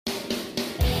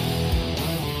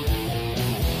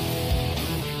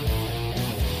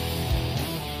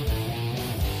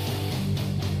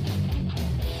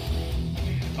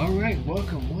right,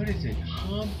 welcome. What is it?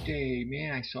 Hump Day.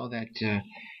 Man, I saw that.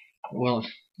 Well,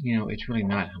 it's really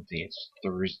not Hump Day. It's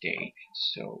Thursday.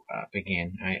 So,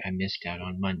 again, I missed out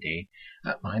on Monday.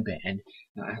 My bad.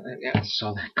 I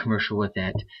saw that commercial with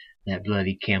that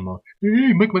bloody camel.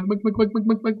 Hey, Mike,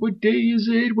 what day is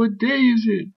it? What day is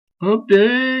it? Hump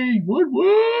Day.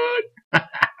 What?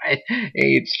 Hey,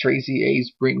 it's Tracy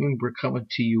A. Brinkman. We're coming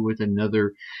to you with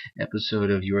another episode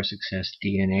of Your Success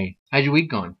DNA. How's your week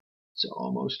going? It's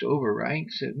almost over, right?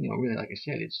 So, really, like I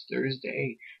said, it's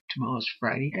Thursday. Tomorrow's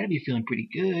Friday. You gotta be feeling pretty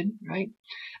good, right?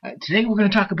 Today we're going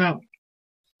to talk about,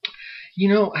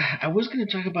 I was going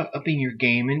to talk about upping your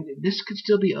game, and this could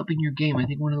still be upping your game. I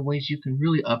think one of the ways you can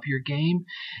really up your game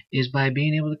is by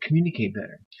being able to communicate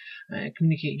better.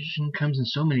 Communication comes in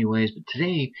so many ways, but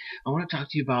today I want to talk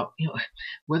to you about,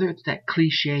 whether it's that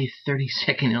cliche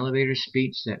 30-second elevator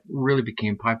speech that really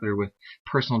became popular with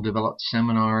personal development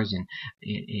seminars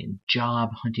and job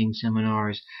hunting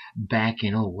seminars back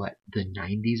in, the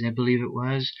 90s, I believe it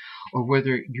was, or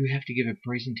whether you have to give a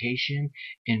presentation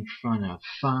in front of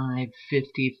 5,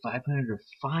 50, 500, or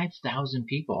 5,000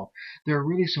 people. There are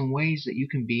really some ways that you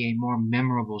can be a more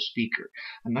memorable speaker.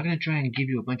 I'm not going to try and give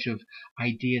you a bunch of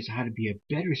ideas how to be a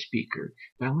better speaker,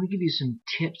 but I want to give you some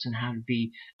tips on how to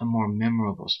be a more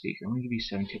memorable speaker. I'm going to give you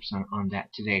 7 tips on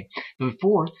that today. But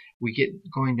before we get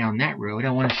going down that road,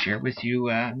 I want to share with you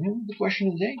the question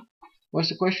of the day. What's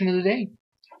the question of the day?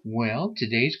 Well,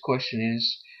 today's question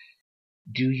is,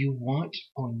 do you want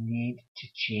or need to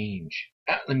change?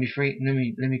 Let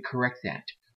me correct that.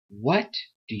 What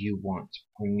do you want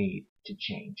or need to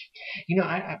change?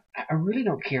 I really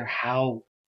don't care how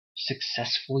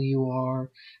successful you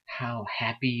are, how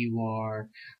happy you are,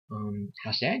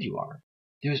 how sad you are.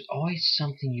 There's always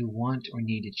something you want or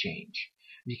need to change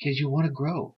because you want to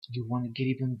grow. You want to get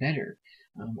even better.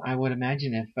 I would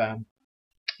imagine if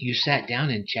you sat down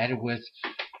and chatted with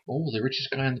the richest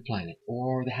guy on the planet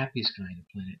or the happiest guy on the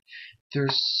planet,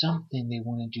 there's something they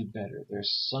want to do better.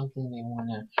 There's something they want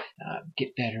to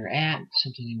get better at,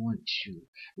 something they want to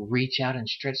reach out and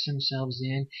stretch themselves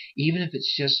in, even if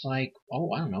it's just like, I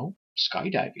don't know,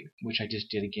 skydiving, which I just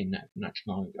did again not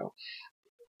too long ago.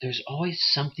 There's always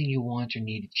something you want or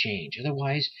need to change.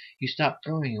 Otherwise, you stop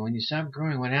growing. And when you stop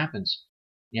growing, what happens?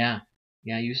 Yeah,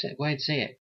 you said, go ahead and say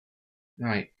it. All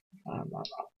right.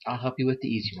 I'll help you with the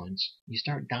easy ones. You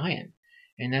start dying.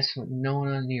 And that's what no one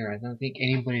on here, I don't think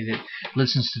anybody that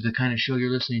listens to the kind of show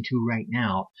you're listening to right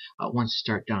now wants to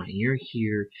start dying. You're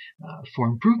here for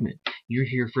improvement. You're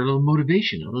here for a little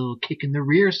motivation, a little kick in the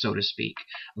rear, so to speak.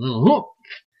 A little oomph.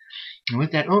 And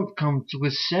with that oomph comes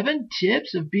with 7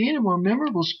 tips of being a more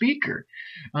memorable speaker.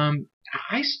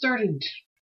 I started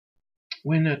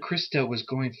when Krista was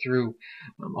going through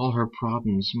all her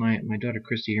problems. My daughter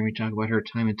Krista, you hear me talk about her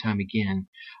time and time again.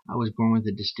 I was born with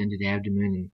a distended abdomen,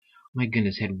 and my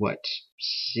goodness, had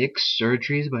 6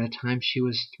 surgeries by the time she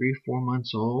was 3 or 4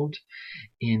 months old,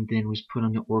 and then was put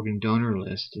on the organ donor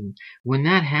list. And when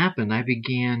that happened, I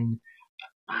began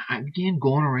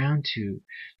going around to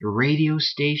the radio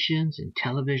stations and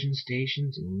television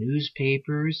stations and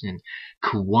newspapers and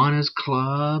Kiwanis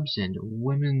clubs and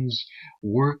women's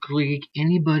work league.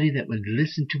 Anybody that would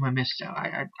listen to my message.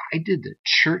 I did the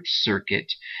church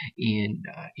circuit in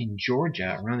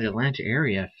Georgia, around the Atlanta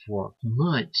area, for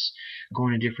months,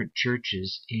 going to different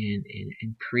churches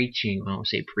and preaching. Well, I won't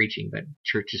say preaching, but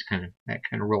churches kind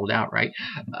of rolled out, right?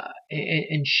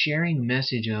 And sharing the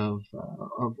message of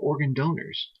organ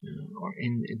donors. Or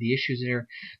in the issues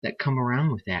that come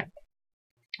around with that.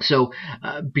 So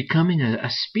becoming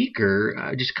a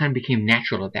speaker just kind of became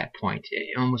natural at that point.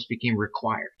 It almost became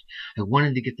required. I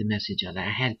wanted to get the message out.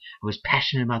 I was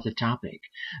passionate about the topic.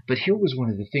 But here was one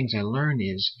of the things I learned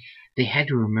is they had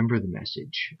to remember the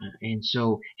message. And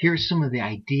so here's some of the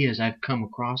ideas I've come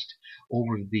across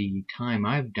over the time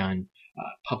I've done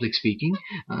public speaking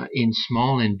in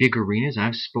small and big arenas.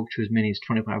 I've spoke to as many as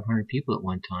 2,500 people at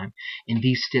one time. And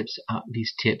these tips.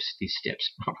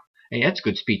 Hey, that's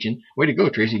good speeching. Way to go,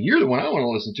 Tracy. You're the one I want to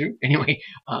listen to. Anyway,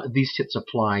 these tips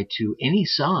apply to any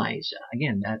size.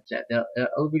 Again, that's the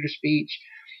elevator speech,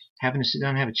 having to sit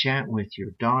down and have a chat with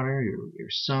your daughter, your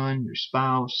son, your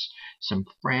spouse, some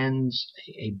friends,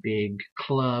 a big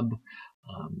club,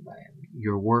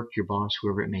 your work, your boss,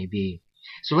 whoever it may be.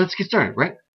 So let's get started,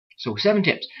 right? So 7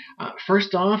 tips.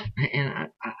 First off, and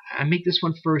I make this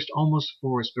one first almost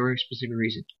for a very specific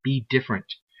reason. Be different.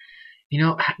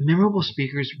 Memorable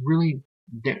speakers really,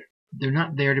 they're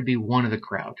not there to be one of the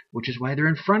crowd, which is why they're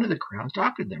in front of the crowd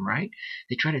talking to them, right?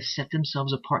 They try to set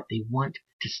themselves apart. They want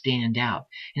to stand out.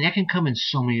 And that can come in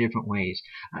so many different ways.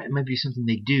 It might be something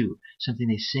they do, something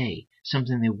they say,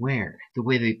 something they wear, the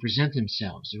way they present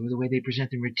themselves, or the way they present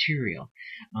their material.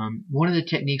 One of the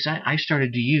techniques I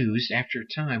started to use after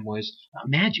a time was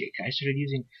magic. I started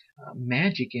using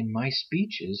magic in my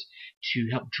speeches to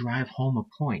help drive home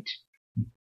a point.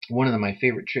 One of my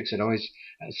favorite tricks that always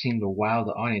seemed to wow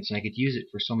the audience, and I could use it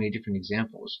for so many different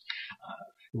examples.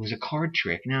 It was a card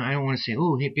trick. Now, I don't want to say,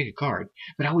 oh, hey, pick a card,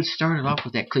 but I would start it off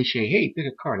with that cliche, hey, pick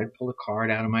a card. I'd pull a card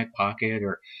out of my pocket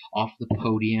or off the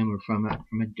podium or from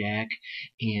a deck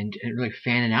and really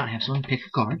fan it out, have someone pick a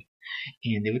card,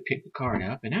 and they would pick the card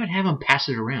up, and I would have them pass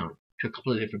it around to a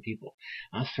couple of different people.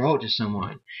 I'll throw it to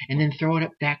someone, and then throw it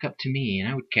back up to me, and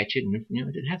I would catch it, and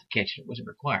I didn't have to catch it; it wasn't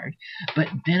required. But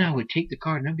then I would take the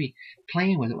card, and I'd be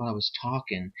playing with it while I was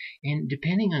talking, and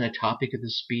depending on the topic of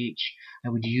the speech, I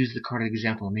would use the card as an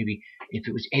example. Maybe if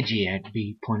it was edgy, I'd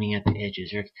be pointing at the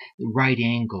edges, or if right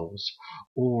angles,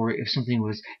 or if something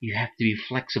was, you have to be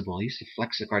flexible. I used to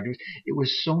flex the card. It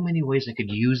was so many ways I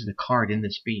could use the card in the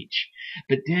speech.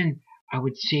 But then I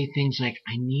would say things like,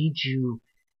 I need you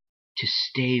to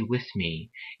stay with me,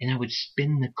 and I would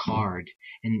spin the card,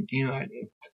 and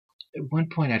at one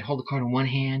point I'd hold the card in one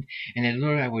hand, and then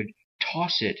literally I would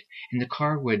toss it, and the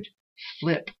card would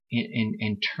flip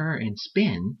and turn and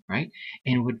spin, right,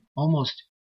 and would almost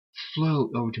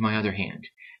float over to my other hand.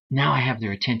 Now I have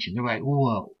their attention. They're like,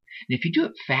 whoa. And if you do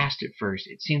it fast at first,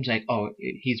 it seems like, oh,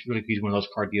 he's one of those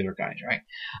card dealer guys, right?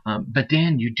 But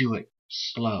then you do it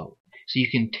slow. So you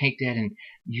can take that and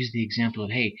use the example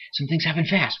of, hey, some things happen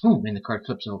fast, boom, and the card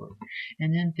flips over.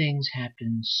 And then things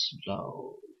happen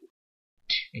slow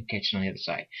and catch it on the other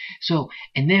side. So,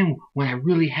 and then when I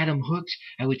really had them hooked,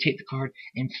 I would take the card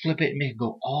and flip it and make it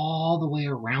go all the way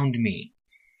around me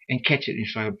and catch it. And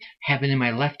so I would have it in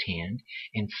my left hand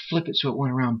and flip it so it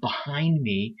went around behind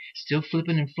me, still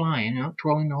flipping and flying,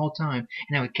 twirling the whole time,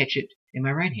 and I would catch it in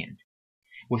my right hand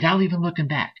without even looking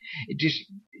back.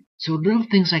 So little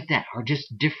things like that are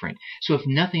just different. So if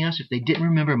nothing else, if they didn't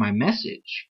remember my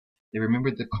message, they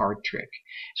remembered the card trick.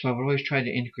 So I would always try to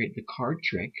integrate the card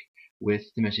trick with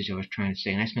the message I was trying to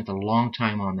say. And I spent a long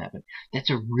time on that, but that's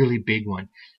a really big one.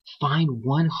 Find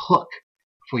one hook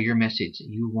for your message that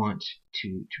you want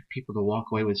to people to walk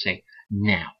away with, say,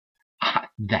 now,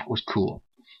 that was cool.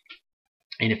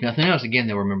 And if nothing else, again,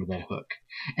 they'll remember that hook.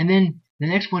 And then the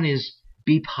next one is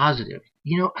be positive.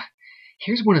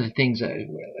 Here's one of the things that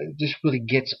just really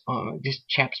just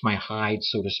chaps my hide,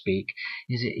 so to speak,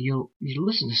 is that you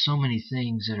listen to so many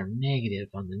things that are negative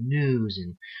on the news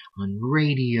and on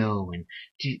radio and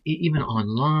even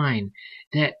online,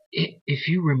 that if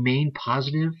you remain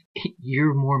positive,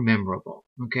 you're more memorable.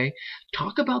 Okay?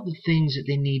 Talk about the things that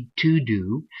they need to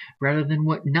do rather than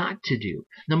what not to do.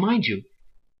 Now, mind you,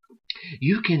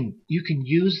 you can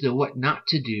use the what not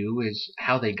to do as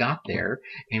how they got there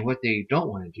and what they don't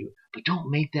want to do, but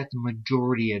don't make that the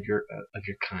majority of your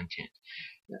content.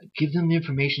 Give them the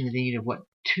information that they need of what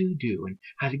to do and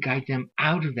how to guide them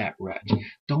out of that rut.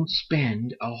 Don't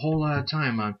spend a whole lot of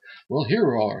time on, well, here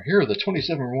are the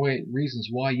 27 reasons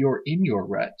why you're in your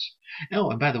rut.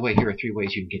 Oh, and by the way, here are 3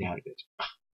 ways you can get out of it.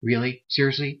 Really?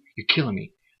 Seriously? You're killing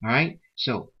me. All right?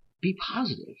 So be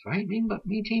positive, right?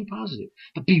 Maintain positive,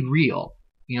 but be real.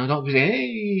 Don't say,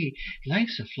 hey,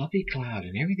 life's a fluffy cloud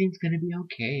and everything's going to be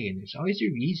okay and there's always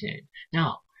a reason.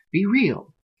 No, be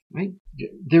real, right?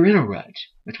 They're in a rut.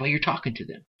 That's why you're talking to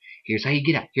them. Here's how you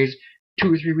get out. Here's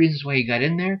 2 or 3 reasons why you got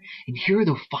in there, and here are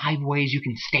the 5 ways you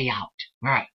can stay out.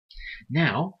 All right.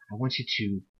 Now, I want you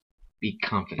to be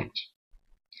confident.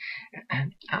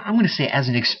 And I'm going to say as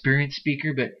an experienced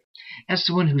speaker, but as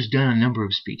someone who's done a number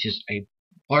of speeches, a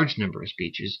large number of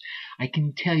speeches, I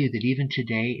can tell you that even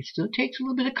today, it still takes a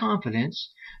little bit of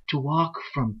confidence to walk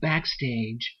from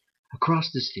backstage,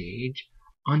 across the stage,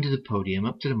 onto the podium,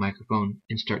 up to the microphone,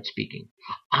 and start speaking.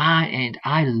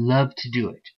 I love to do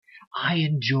it. I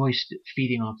enjoy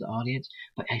feeding off the audience,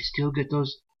 but I still get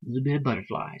those little bit of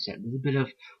butterflies, that little bit of,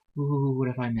 ooh, what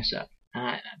if I mess up?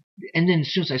 And then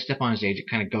as soon as I step on stage, it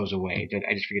kind of goes away.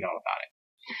 I just forget all about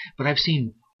it. But I've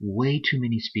seen way too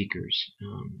many speakers,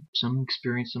 some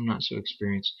experienced, some not so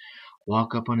experienced,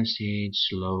 walk up on a stage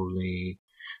slowly.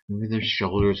 Maybe their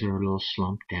shoulders are a little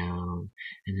slumped down,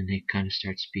 and then they kind of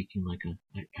start speaking like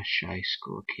a shy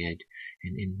school kid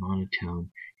and in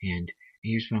monotone. And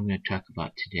here's what I'm going to talk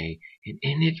about today.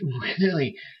 And it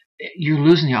really, you're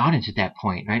losing the audience at that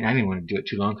point, right? I didn't want to do it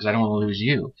too long because I don't want to lose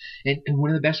you. And one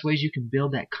of the best ways you can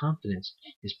build that confidence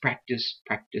is practice,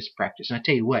 practice, practice. And I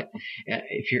tell you what,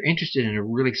 if you're interested in a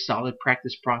really solid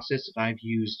practice process that I've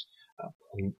used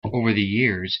over the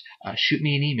years, shoot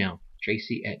me an email.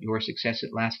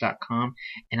 Tracy@yoursuccessatlast.com,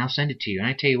 and I'll send it to you. And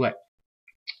I tell you what,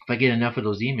 if I get enough of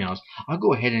those emails, I'll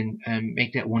go ahead and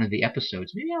make that one of the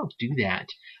episodes. Maybe I'll do that.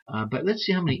 But let's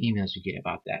see how many emails we get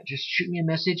about that. Just shoot me a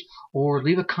message or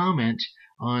leave a comment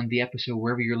on the episode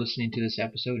wherever you're listening to this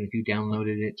episode. And if you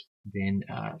downloaded it, then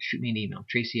shoot me an email,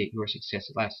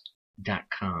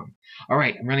 Tracy@yoursuccessatlast.com. All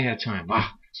right, I'm running out of time. Wow,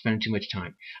 spending too much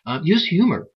time. Use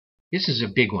humor. This is a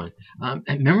big one.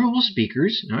 Memorable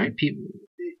speakers, all right, people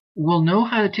will know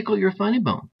how to tickle your funny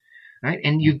bone. Right?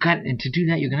 And to do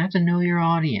that, you're going to have to know your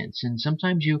audience. And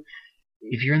sometimes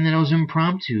if you're in those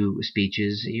impromptu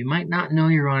speeches, you might not know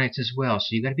your audience as well. So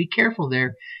you got to be careful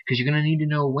there, because you're going to need to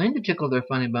know when to tickle their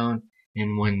funny bone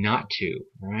and when not to.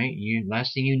 Right?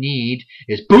 Last thing you need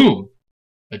is, boom,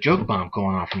 a joke bomb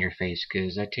going off in your face.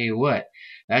 Because I tell you what,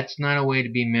 that's not a way to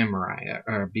be memorized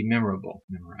or be memorable.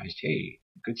 Memorized. Hey,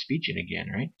 good speeching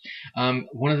again, right?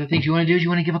 One of the things you want to do is you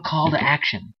want to give a call to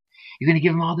action. You're going to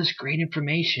give them all this great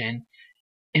information,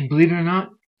 and believe it or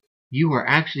not, you are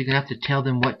actually going to have to tell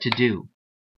them what to do.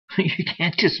 You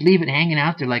can't just leave it hanging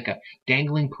out there like a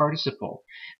dangling participle.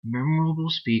 Memorable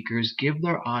speakers give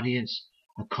their audience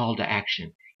a call to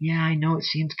action. Yeah, I know it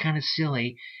seems kind of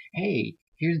silly. Hey,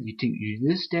 you do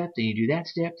this step, then you do that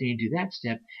step, then you do that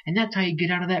step, and that's how you get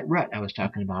out of that rut I was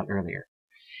talking about earlier.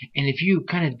 And if you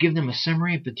kind of give them a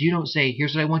summary, but you don't say,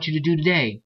 here's what I want you to do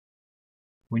today.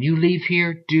 When you leave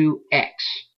here, do X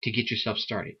to get yourself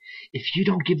started. If you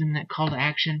don't give them that call to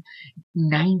action,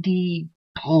 I'm going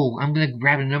to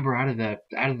grab a number out of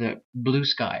the blue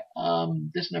sky.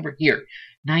 This number here,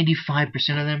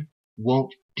 95% of them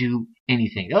won't do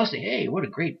anything. They'll say, hey, what a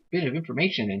great bit of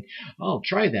information, and I'll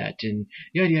try that, and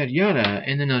yada, yada, yada,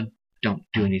 and then they'll don't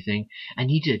do anything. I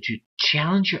need to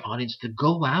challenge your audience to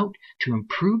go out to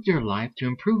improve their life, to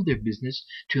improve their business,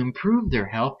 to improve their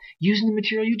health using the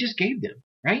material you just gave them.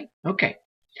 Right? Okay.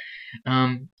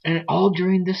 And all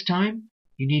during this time,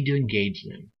 you need to engage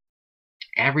them.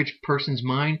 Average person's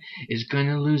mind is going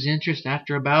to lose interest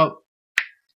after about,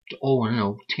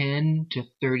 10 to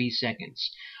 30 seconds.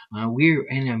 We're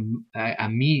in a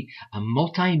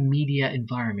multimedia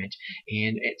environment,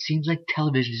 and it seems like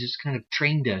television has just kind of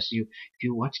trained us. If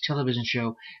you watch a television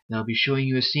show, they'll be showing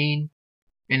you a scene,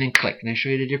 and then click, and they show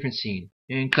you a different scene.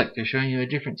 And click, they're showing you a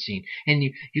different scene. And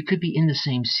you could be in the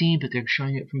same scene, but they're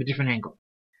showing it from a different angle.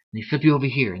 And they flip you over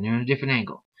here, and they're in a different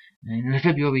angle. And they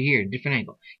flip you over here, a different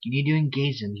angle. You need to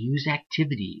engage them. Use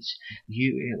activities.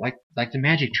 Like the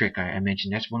magic trick I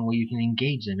mentioned. That's one way you can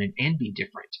engage them and be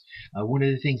different. One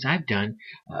of the things I've done,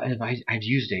 I've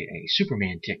used a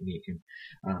Superman technique. And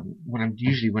when I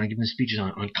give them speeches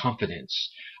on confidence,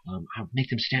 I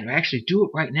make them stand up. Actually, do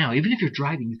it right now. Even if you're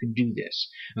driving, you can do this.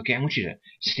 Okay, I want you to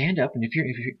stand up, and if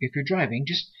you're driving,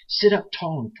 just sit up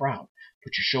tall and proud.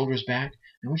 Put your shoulders back.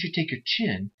 And I want you to take your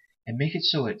chin and make it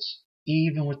so it's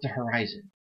even with the horizon.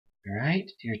 All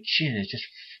right? Your chin is just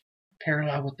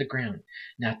parallel with the ground.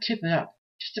 Now tip it up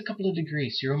just a couple of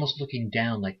degrees. So you're almost looking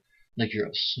down like you're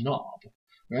a snob,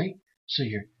 right? So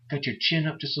you got your chin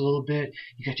up just a little bit.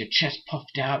 You got your chest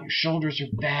puffed out. Your shoulders are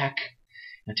back.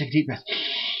 Now take a deep breath.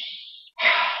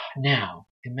 Now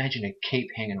imagine a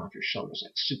cape hanging off your shoulders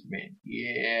like Superman.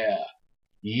 Yeah.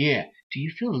 Yeah. Do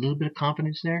you feel a little bit of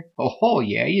confidence there? Oh,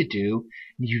 yeah, you do.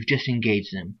 You've just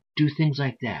engaged them. Do things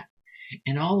like that.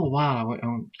 And all the while,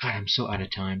 God, I'm so out of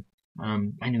time.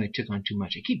 I knew I took on too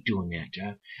much. I keep doing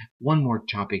that. One more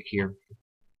topic here.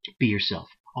 Be yourself.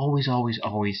 Always, always,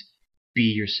 always be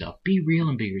yourself. Be real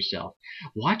and be yourself.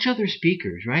 Watch other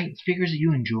speakers, right? Speakers that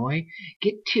you enjoy.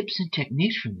 Get tips and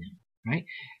techniques from them, right?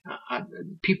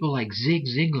 People like Zig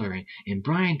Ziglar and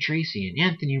Brian Tracy and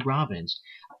Anthony Robbins.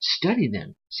 Study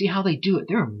them. See how they do it.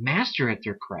 They're a master at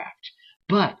their craft.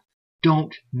 But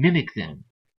don't mimic them.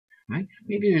 Right?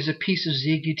 Maybe there's a piece of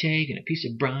Zig you take, and a piece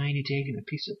of Brian you take, and a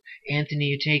piece of Anthony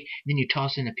you take, and then you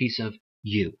toss in a piece of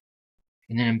you.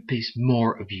 And then a piece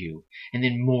more of you. And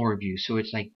then more of you. So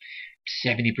it's like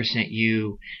 70%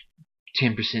 you,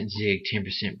 10% Zig,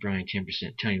 10% Brian,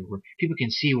 10% Tony. Where people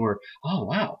can see where, oh,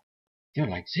 wow, they're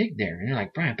like Zig there, and they're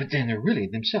like Brian, but then they're really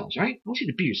themselves, right? I want you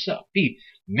to be yourself. Be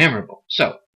memorable.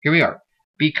 So, here we are.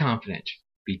 Be confident.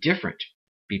 Be different.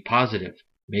 Be positive.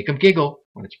 Make them giggle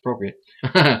when it's appropriate,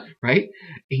 right?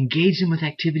 Engage them with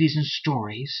activities and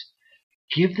stories.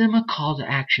 Give them a call to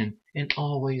action, and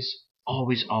always,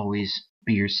 always, always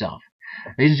be yourself.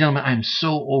 Ladies and gentlemen, I'm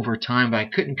so over time, but I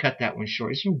couldn't cut that one short.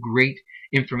 There's some great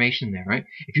information there, right?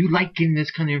 If you like getting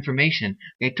this kind of information,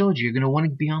 like I told you, you're going to want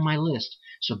to be on my list.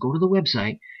 So go to the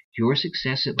website,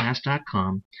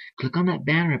 yoursuccessatlast.com. Click on that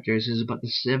banner up there. It says about the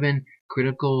 7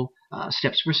 Critical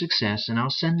Steps for Success, and I'll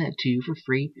send that to you for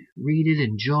free. Read it,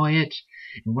 enjoy it.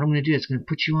 And what I'm going to do is going to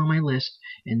put you on my list,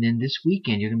 and then this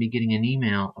weekend you're going to be getting an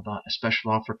email about a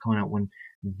special offer coming out when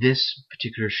this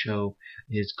particular show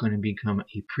is going to become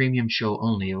a premium show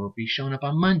only. It will be showing up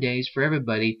on Mondays for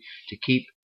everybody to keep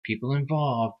people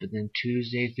involved, but then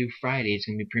Tuesday through Friday it's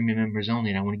going to be premium members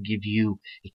only, and I want to give you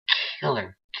a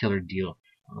killer deal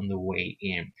on the way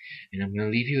in. And I'm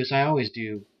going to leave you as I always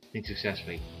do. Think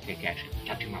successfully. Take action.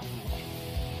 Talk to you tomorrow. Bye.